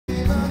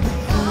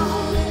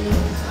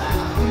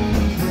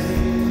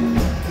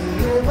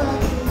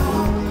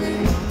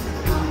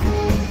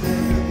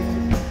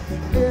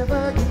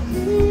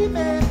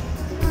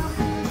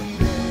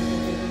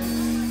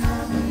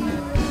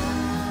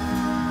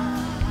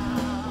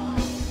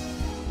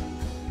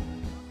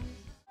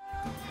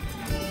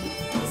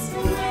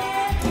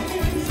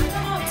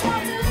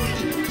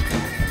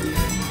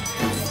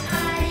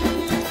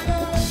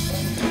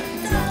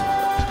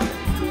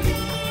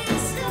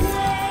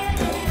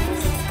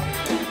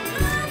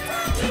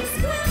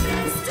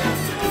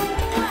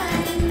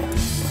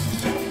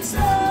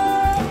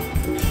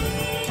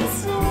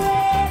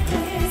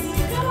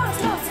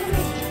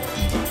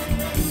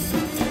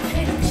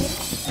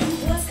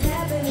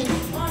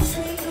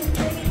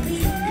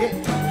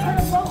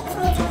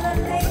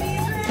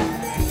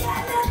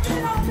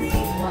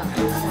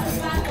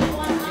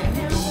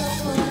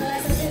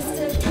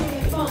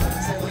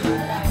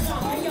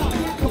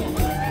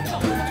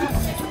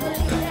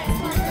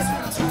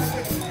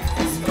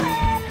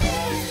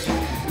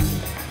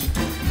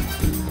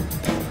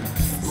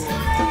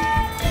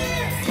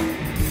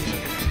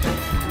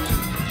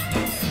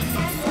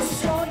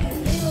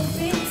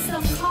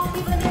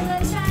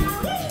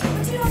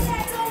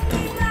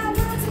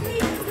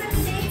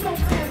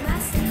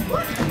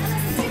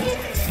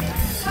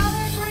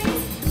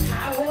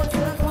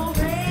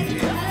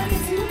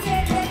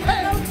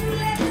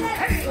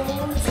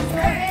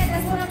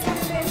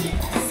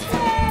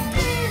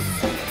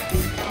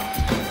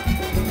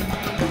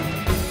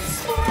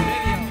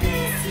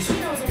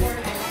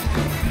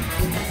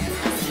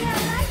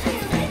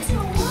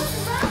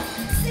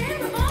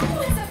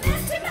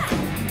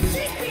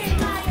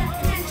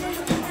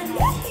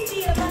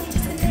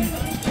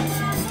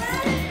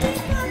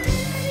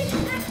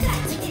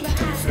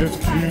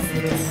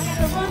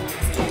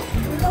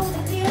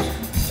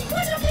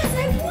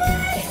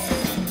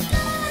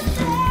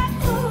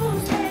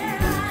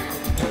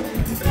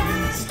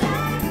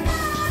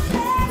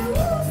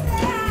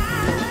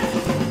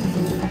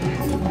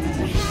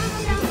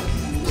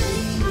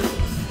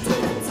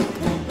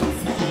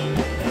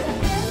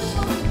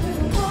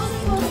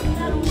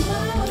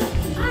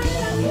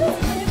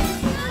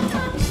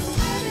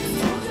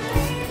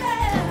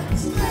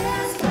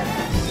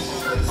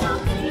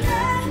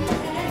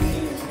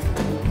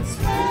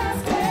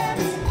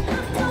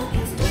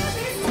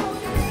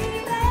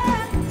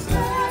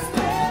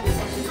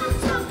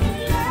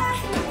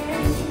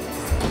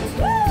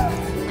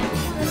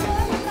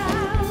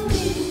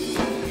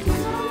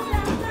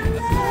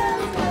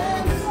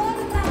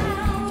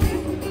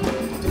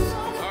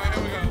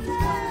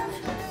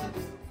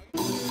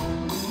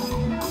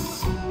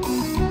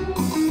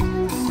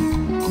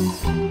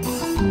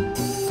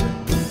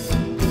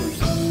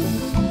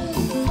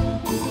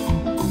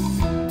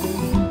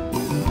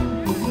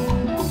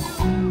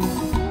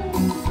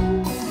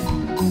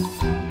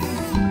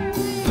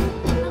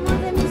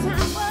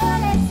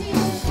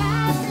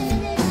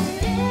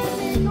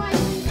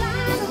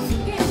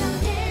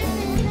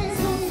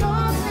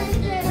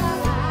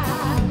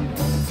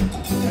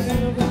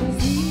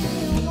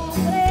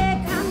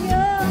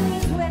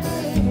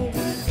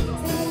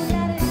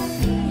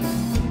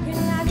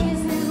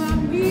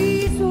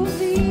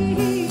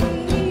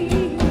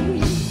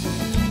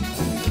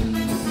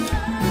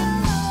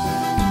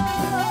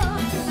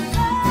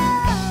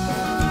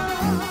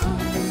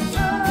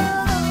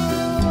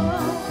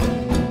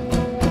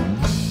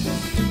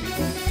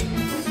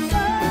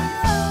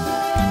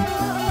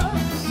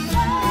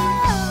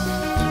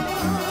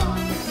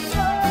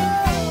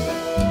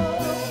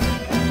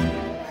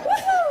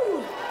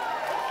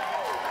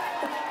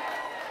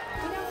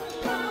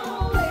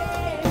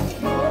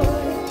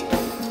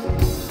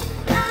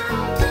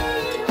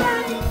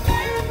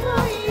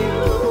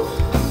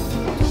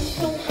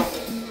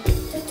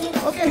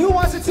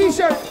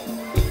T-shirt.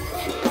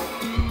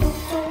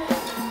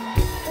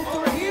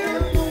 Over here.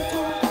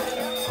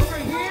 Over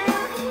here.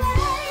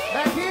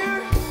 Back here.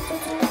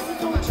 I'm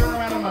gonna turn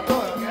around on my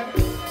toilet, okay?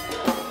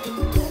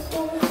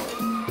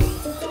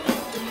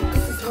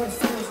 This is what it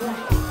sounds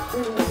like.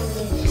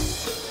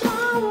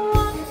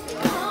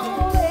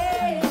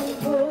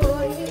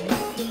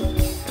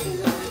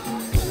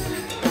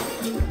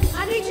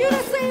 I need you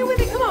to sing it with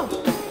me. Come on.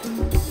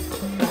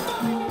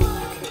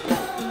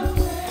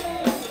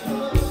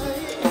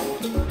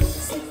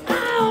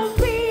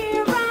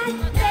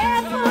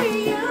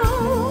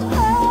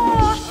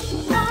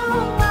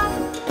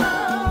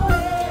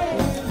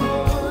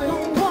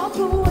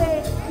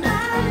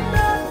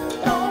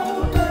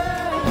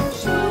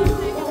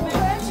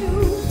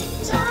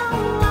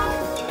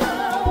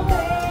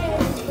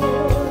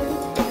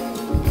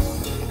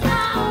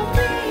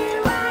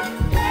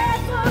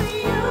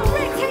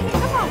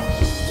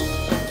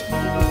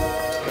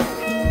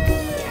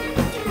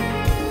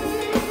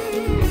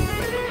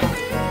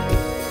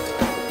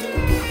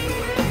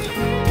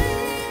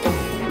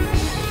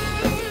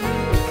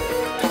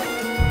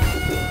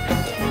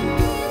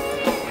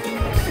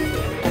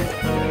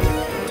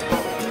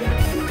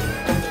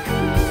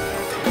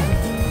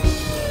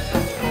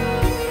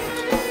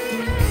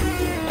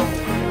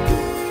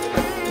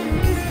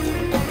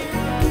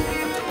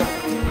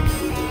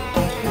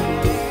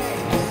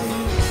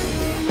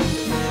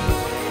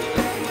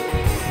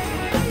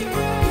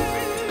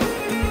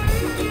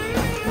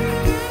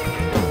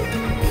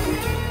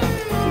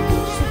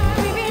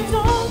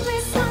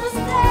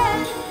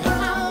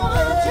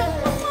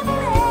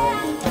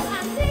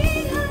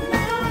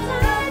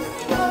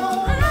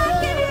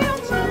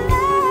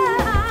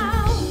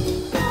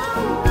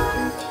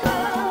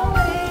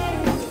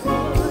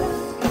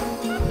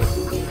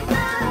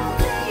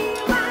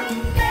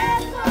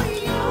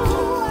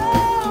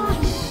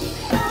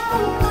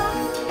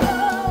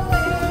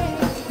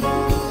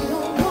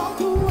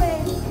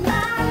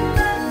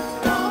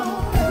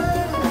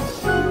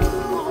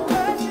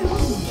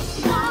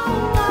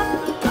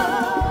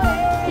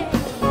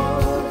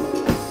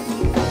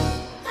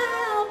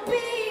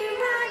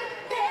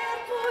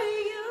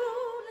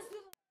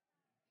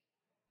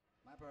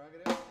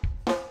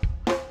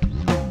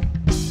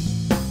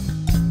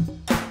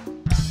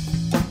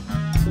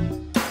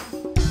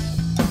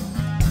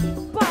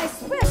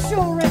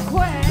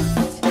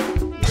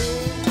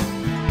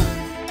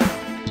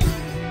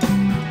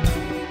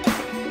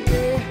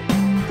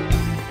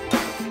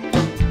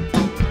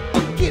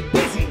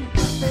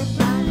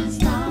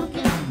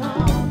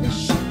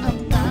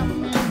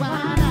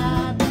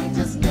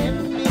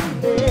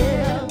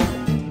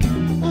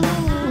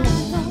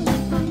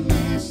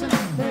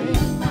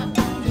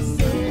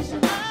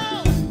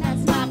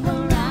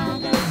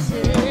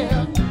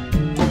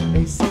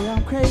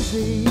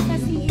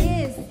 Yes, he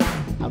is.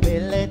 I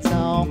really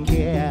don't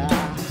care.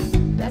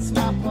 That's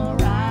my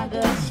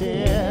prerogative.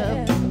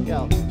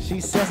 Yo,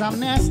 she says I'm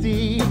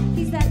nasty.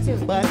 He's that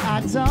too. But I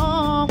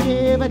don't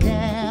give a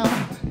damn.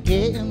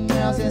 Getting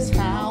girls is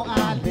how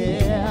I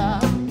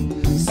live.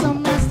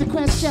 Some ask the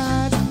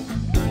questions,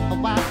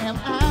 why am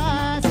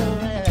I so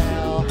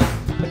real?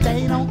 But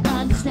they don't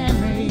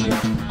understand me.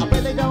 I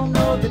really don't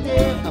know the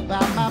deal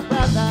about my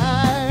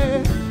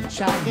brother.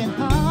 Trying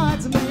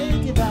hard to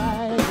make it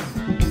right.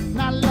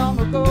 Not long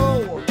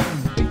ago,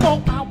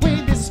 before I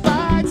win this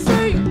fight,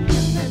 see,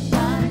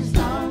 everybody's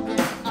talking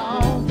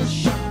all the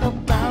shit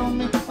about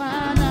me.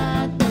 Why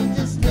not? They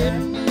just let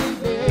me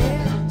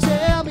live.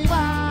 Tell me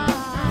why.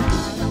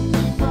 I don't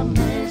need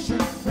permission.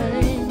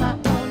 Make my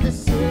own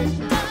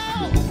decision.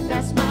 Oh,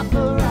 that's my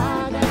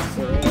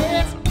prerogative.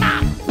 It's my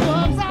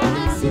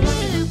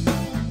prerogative.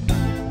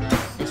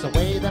 It's the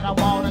way that I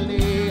wanna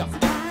live.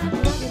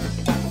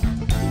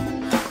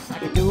 I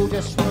can do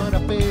just what I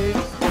feel.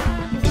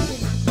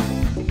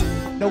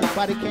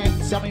 Nobody can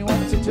tell me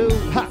what to do.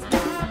 Ha!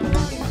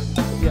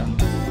 Yeah,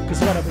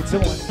 cause what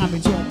I've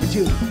been doing for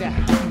you. Yeah.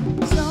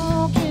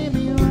 So get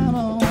me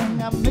wrong,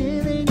 I'm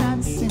really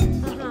not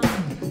sin.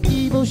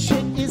 Evil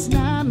shit is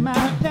not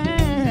my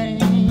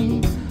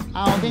thing.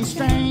 All these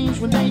strange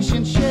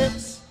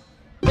relationships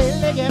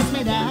really gets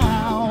me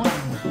down.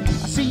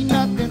 I see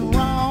nothing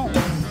wrong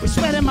with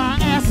sweating my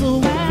ass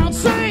around.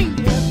 Sing!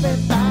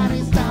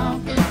 Everybody's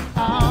talking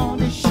all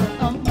this shit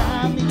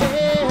about me.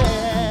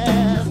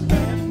 Yeah.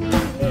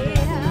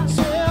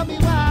 Tell me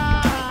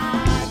why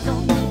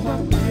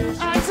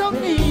I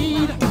don't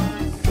need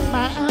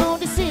my own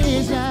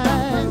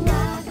decision.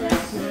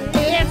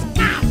 It's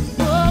my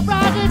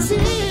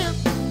prerogative.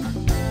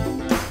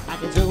 I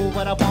can do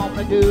what I want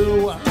to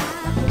do.